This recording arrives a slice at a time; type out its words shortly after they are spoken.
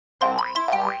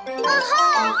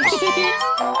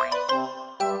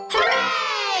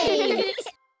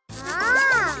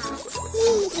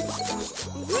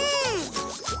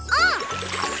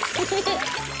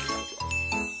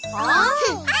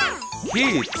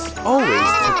Kids, always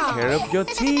take care of your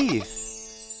teeth.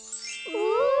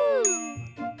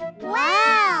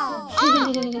 Wow!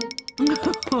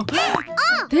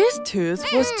 This tooth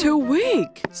was too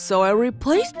weak, so I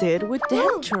replaced it with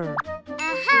denture.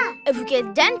 If we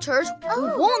get dentures, we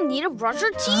won't need to brush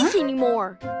our teeth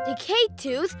anymore. Decayed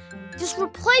tooth, just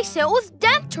replace it with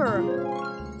denture.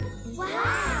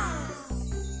 Wow!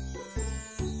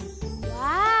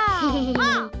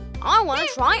 I want to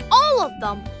try all of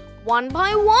them, one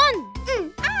by one.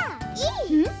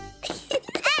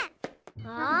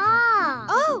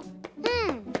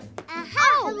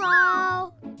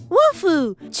 Hello.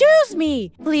 Wolfoo, choose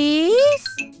me, please.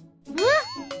 Yeah.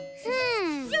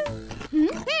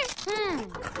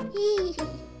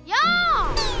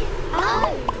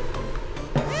 No.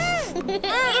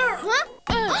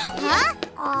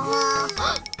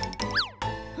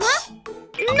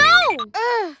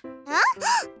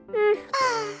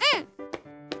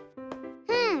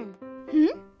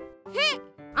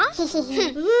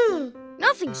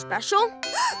 Nothing special.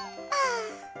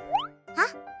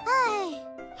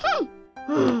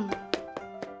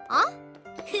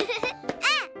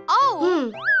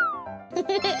 Oh.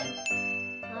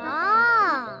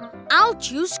 I'll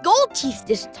choose gold teeth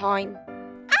this time.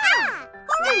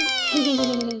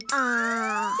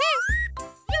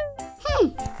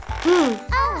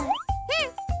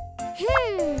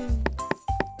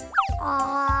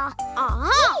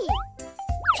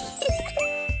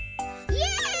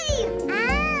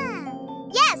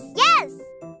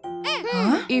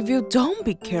 If you don't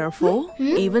be careful,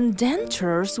 even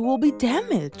dentures will be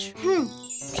damaged.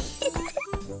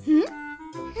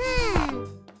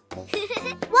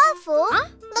 Wolfoo,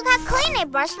 look how clean I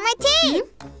brushed my teeth.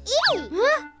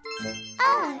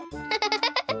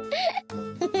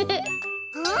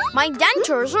 My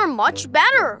dentures are much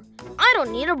better. I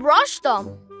don't need to brush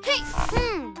them.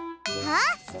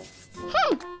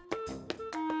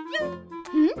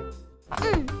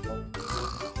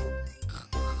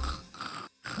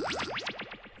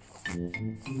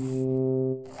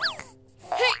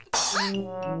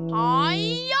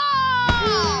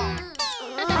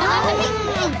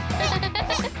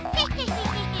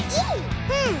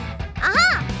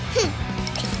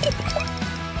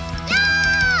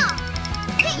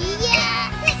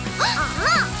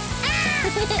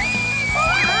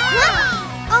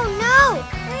 Oh no!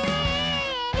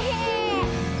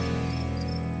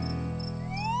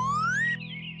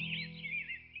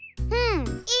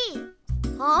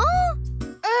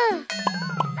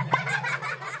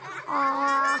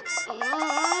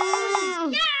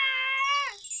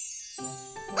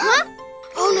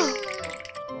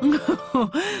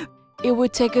 It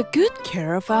would take a good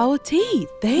care of our teeth.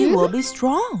 They will be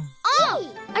strong.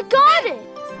 Oh, I got it!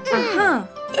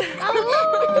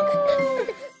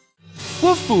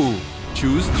 Wolfoo,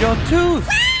 choose your tooth.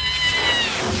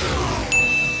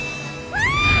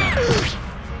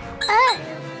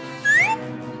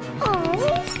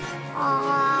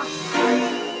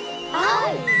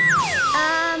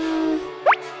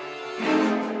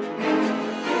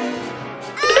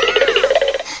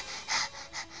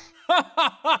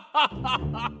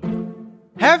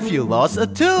 Have you lost a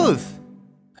tooth?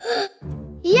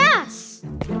 Yes!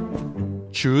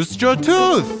 Choose your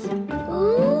tooth.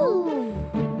 Ooh.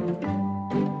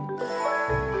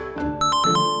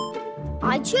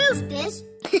 I choose this.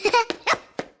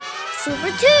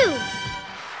 Super tooth.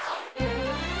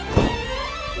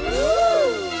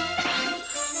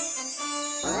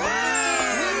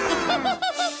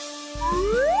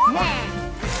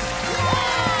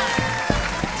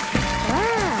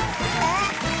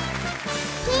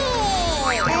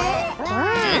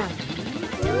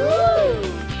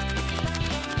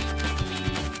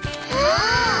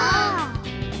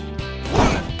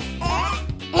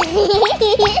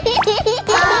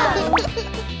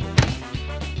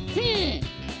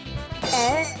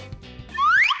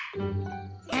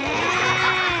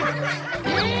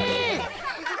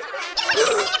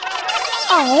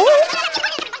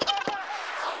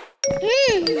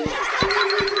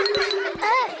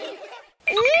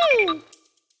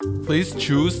 Please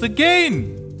choose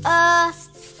again.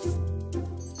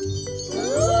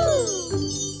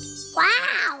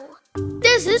 Wow!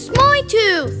 This is my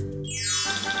tooth.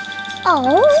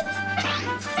 Oh.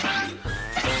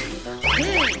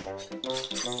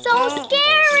 So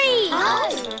scary.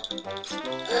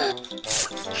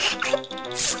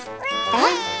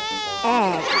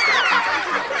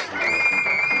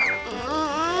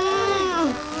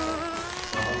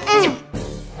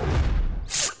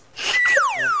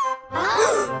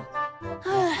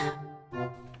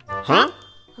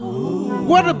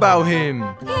 about him.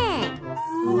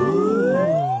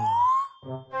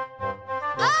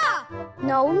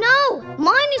 No, no.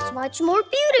 Mine is much more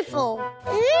beautiful.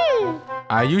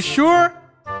 Are you sure?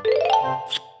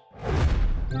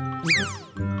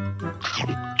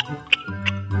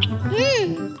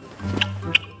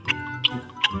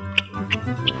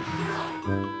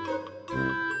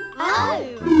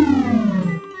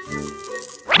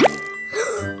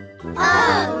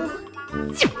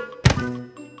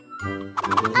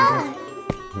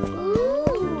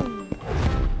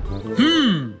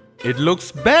 It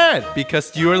looks bad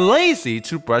because you're lazy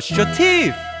to brush your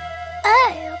teeth.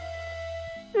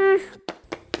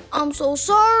 I'm so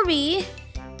sorry.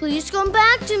 Please come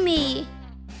back to me.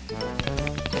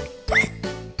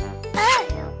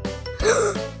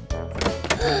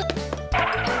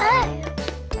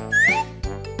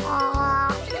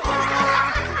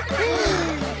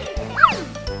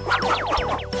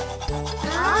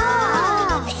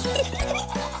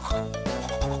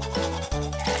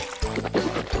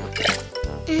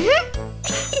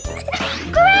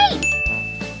 Great!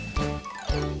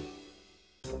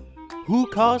 Who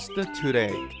caused the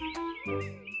toothache?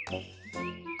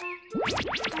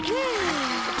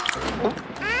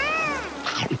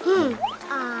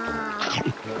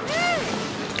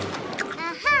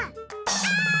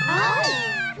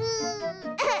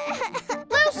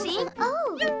 Lucy!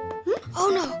 Oh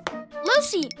no!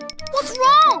 Lucy! What's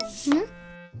wrong?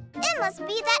 It must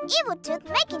be that evil tooth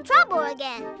making trouble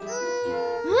again.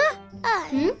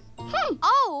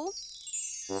 Oh!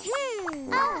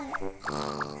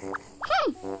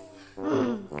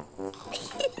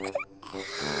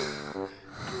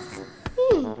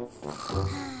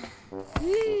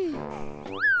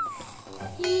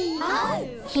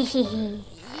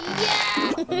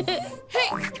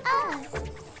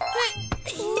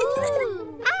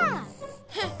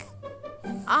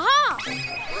 Aha!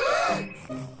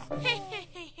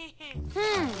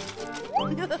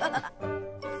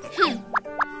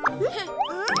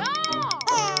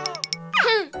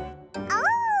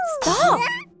 Stop!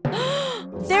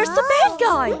 There's the bad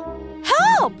guy!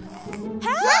 Help!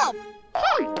 Help!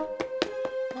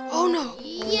 Oh no!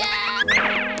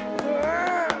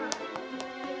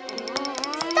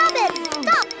 Stop it!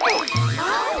 Stop!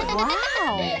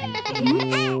 Wow!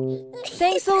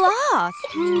 Thanks a lot!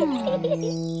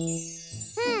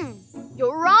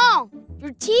 You're wrong.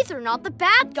 Your teeth are not the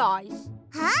bad guys.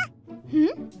 Huh?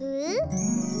 Help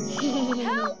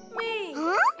me!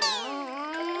 Huh?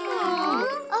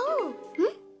 Oh.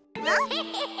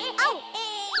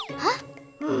 Huh?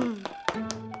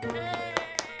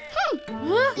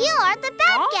 You are the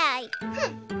bad guy.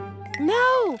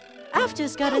 No! I've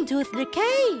just got a tooth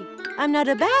decay. I'm not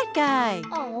a bad guy.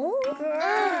 Oh.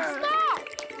 Stop!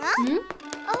 Huh?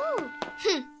 Oh.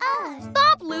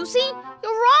 Stop, Lucy!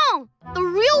 You're wrong. The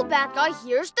real bad guy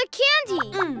here is the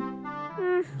candy.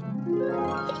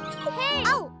 Hey!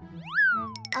 Oh.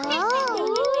 Oh. Oh.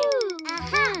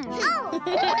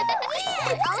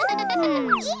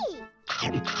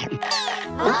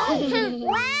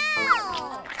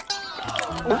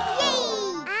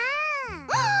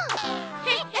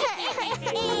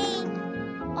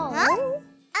 Wow. Huh?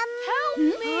 Help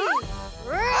me!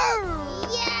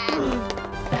 Yeah.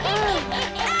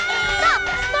 Stop!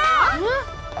 Stop!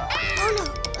 Oh no.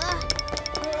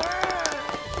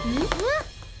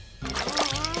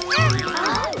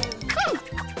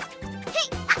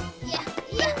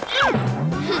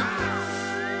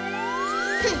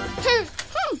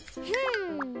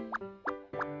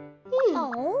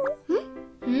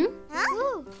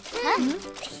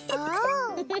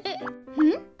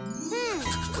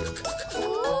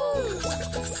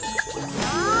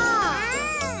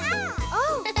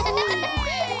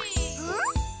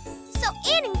 So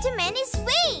eating too many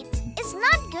sweets is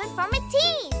not good for my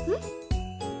teeth.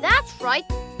 That's right.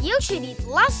 You should eat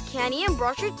less candy and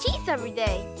brush your teeth every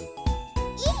day.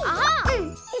 Aha!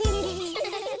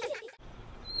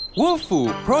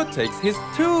 Wolfoo protects his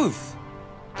tooth.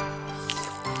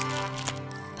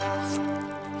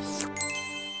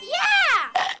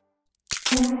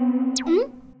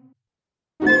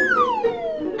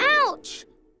 Ouch!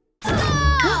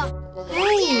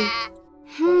 Hey!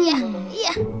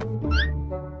 Yeah.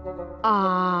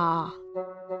 Ah.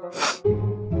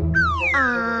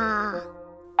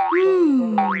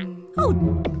 Oh.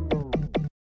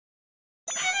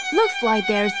 Looks like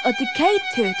there's a decayed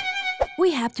tooth.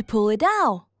 We have to pull it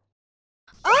out.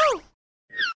 Oh.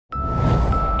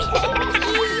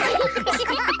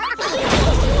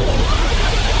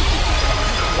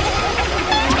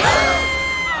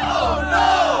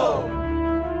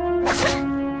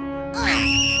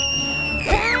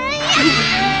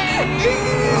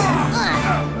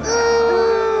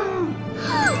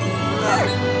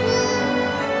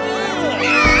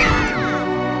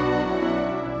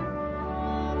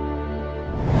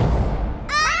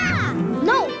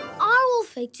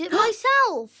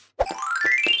 wolf.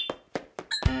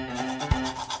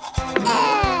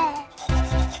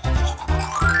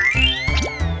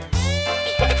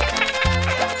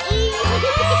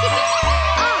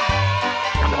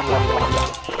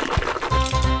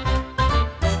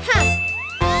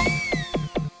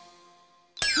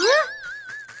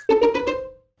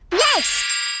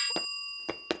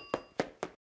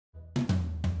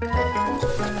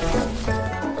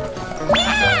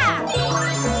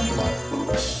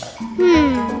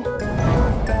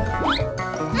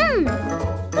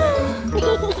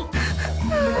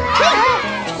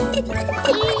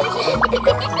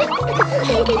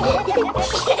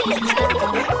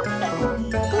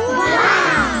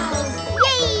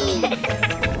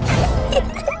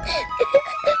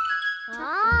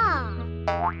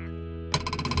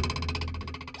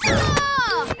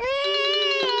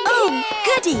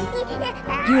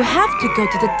 You have to go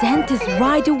to the dentist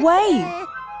right away.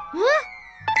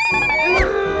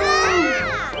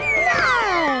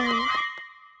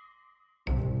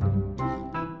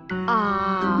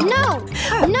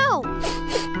 No!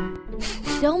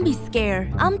 Don't be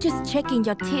scared. I'm just checking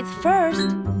your teeth first.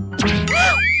 No!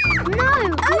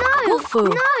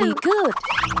 Wolfoo, be good.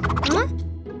 Huh?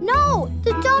 No!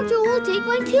 The doctor will take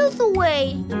my tooth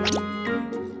away.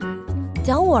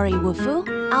 Don't worry, Wolfoo.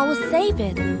 I will save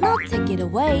it, not take it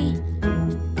away.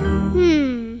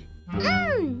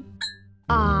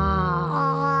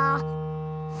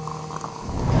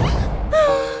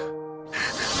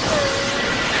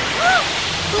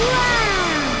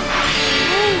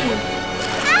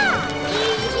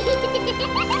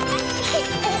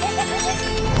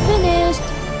 Finished.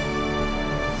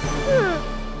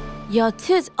 Your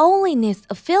tooth only needs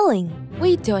a filling.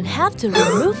 We don't have to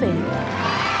remove it.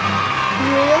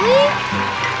 Really?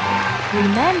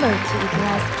 Remember to eat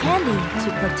less candy to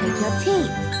protect your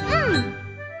teeth.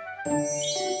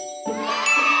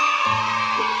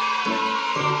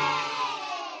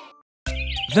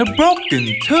 The broken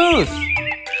tooth.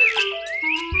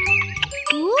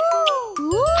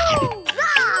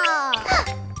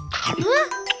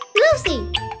 Lucy,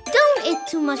 don't eat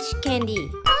too much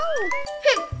candy.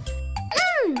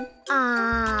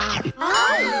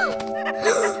 Oh no!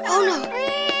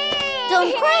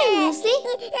 Don't cry, Lucy.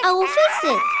 I will fix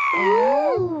it.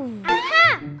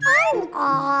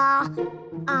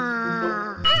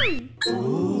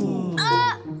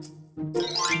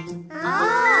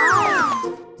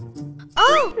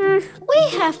 We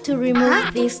have to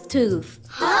remove this tooth.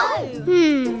 I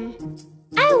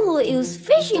will use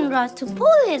fishing rod to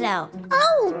pull it out.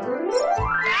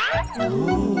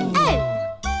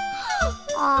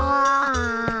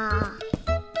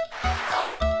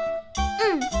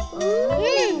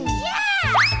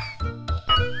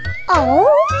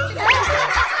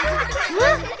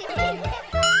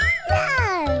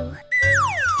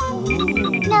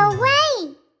 No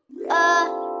way!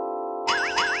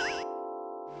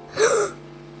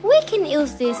 We can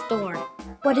use this door.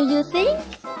 What do you think?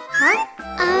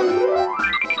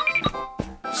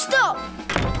 Stop!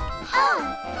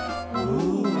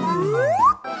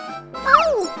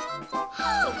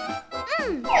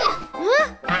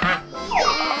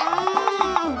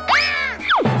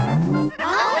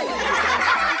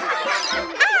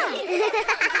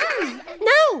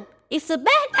 No, it's a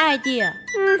bad idea.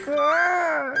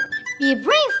 Be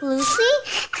brave, Lucy.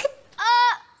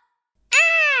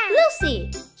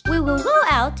 Lucy, we will go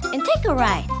out and take a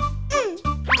ride.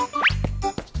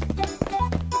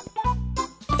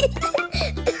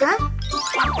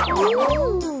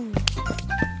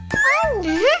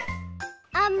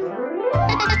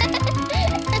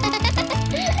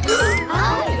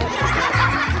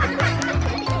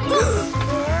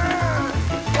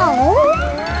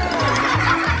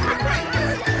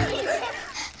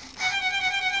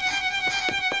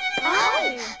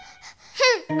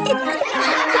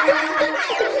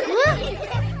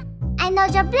 I know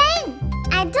your plane.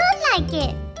 I don't like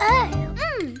it.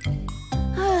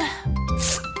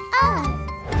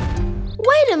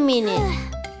 Wait a minute.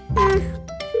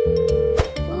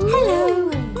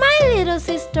 Hello. My little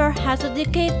sister has a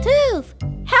decayed tooth.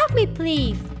 Help me,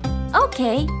 please.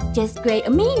 Okay, just grate a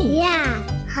mini. Yeah.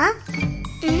 Huh?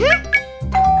 Yeah.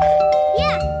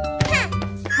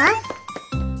 Huh?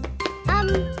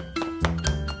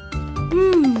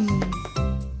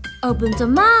 Open the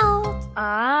mouth.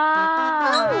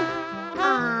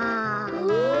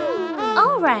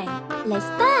 Alright, let's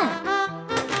start.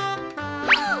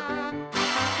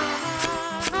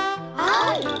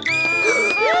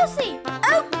 Lucy!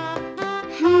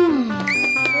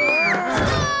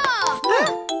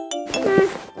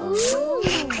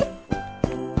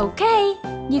 Okay,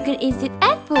 you can eat it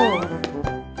apple.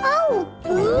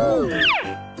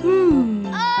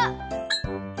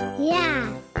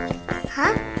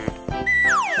 Huh?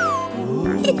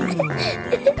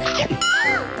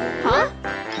 Huh?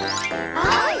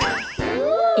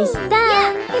 It's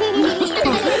done.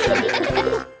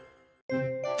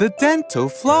 The dental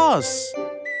floss.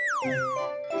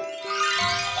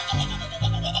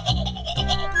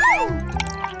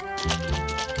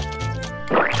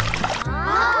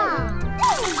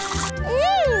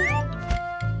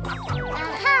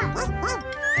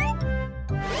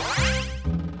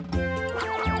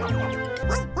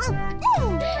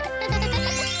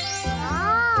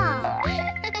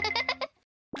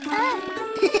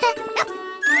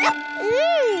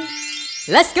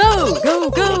 Let's go! Go,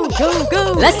 go, go,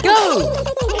 go! Let's go!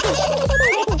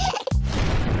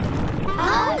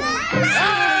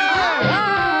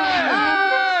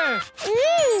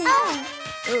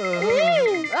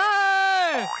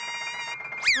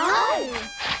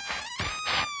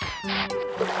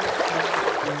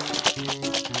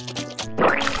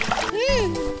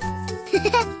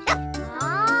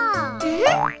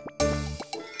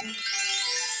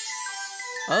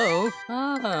 Oh.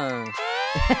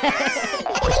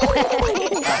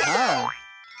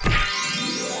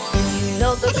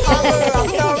 Know the color of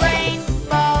the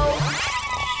rainbow.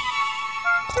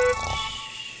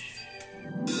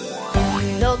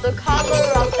 Know the color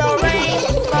of the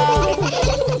rainbow.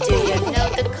 Do you know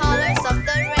the colors of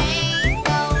the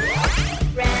rainbow?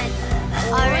 Red,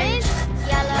 orange,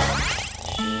 yellow.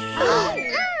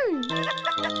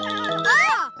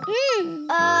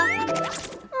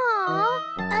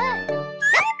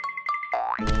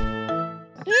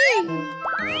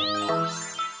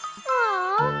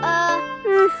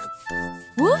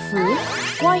 Wolfoo,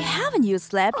 why haven't you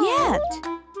slept yet?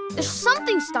 There's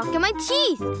something stuck in my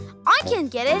teeth. I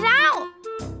can't get it out.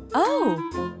 Oh.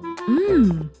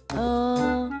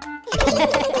 Oh.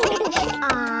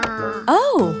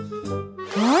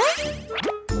 Huh?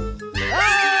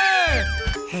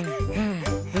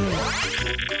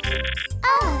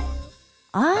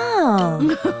 Ah.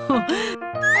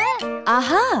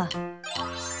 Aha.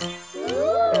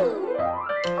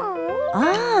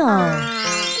 Ah.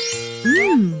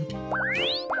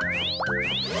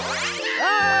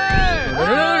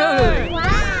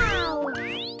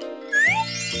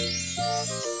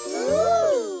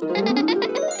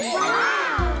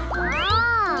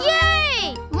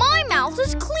 Yay! My mouth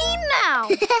is clean now.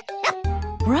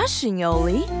 Brushing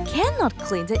only cannot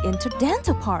clean the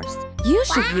interdental parts. You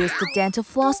should use the dental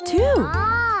floss too.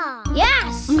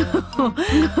 Yes.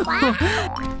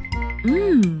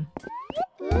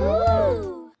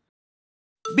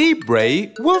 Be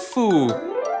brave, Wolfoo.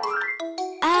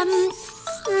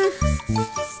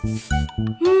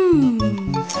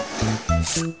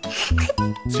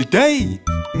 Today,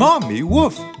 Mommy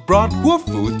Wolf brought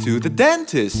Wolfoo to the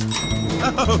dentist.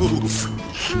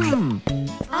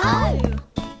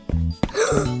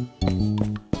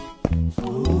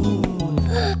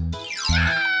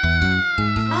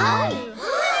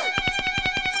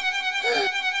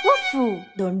 Wolfoo,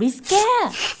 don't be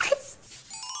scared.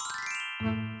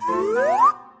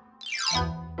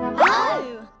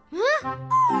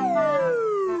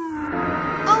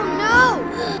 Oh no!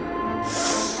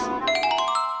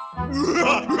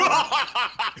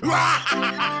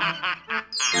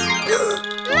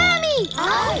 Mommy!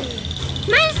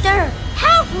 Monster,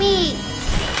 help me!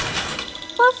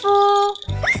 Wolfoo.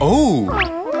 Oh,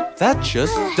 that's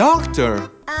just Doctor.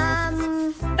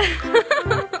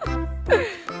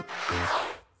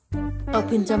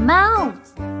 Open your mouth.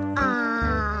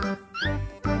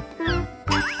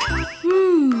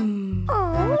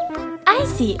 I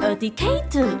see a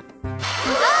dictator.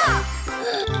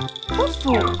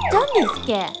 Wolfoo, don't be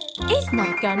scared. It's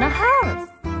not gonna hurt.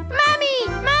 Mommy!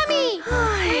 Mommy!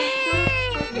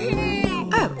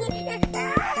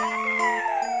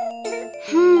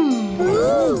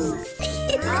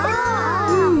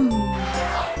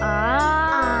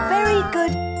 Very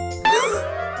good.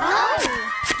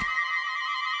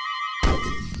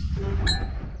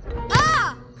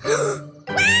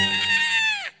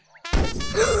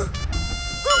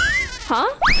 Huh?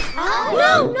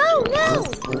 No, no, no!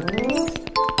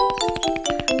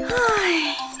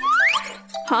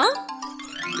 Huh?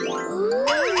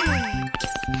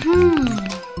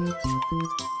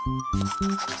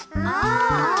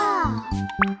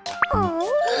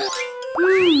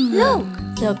 Look,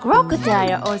 the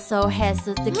crocodile also has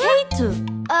a decay tooth.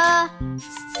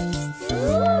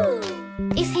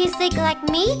 Is he sick like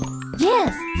me?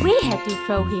 Yes, we had to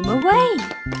throw him away.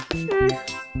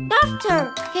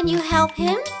 Doctor, can you help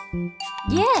him?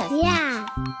 Yes. Yeah.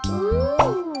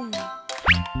 Ooh.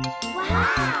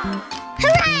 Wow.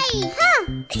 Hooray! Huh?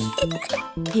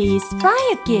 He's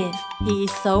fine again. He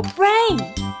is so brave.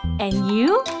 And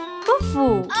you,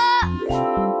 Wolfoo?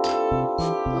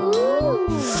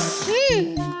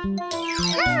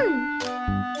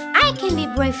 I can be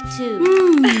brave too.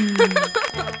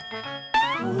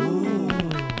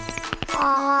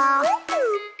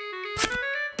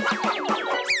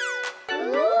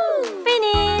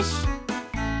 Finish.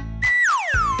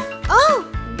 Oh,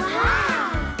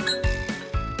 wow.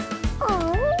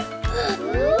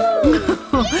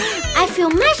 I feel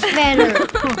much better.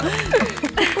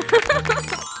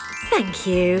 Thank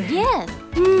you. Yes.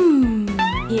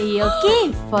 Here your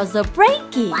gift for the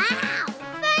breaking.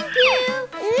 Thank you.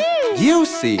 You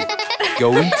see,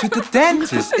 going to the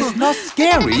dentist is not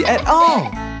scary at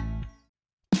all.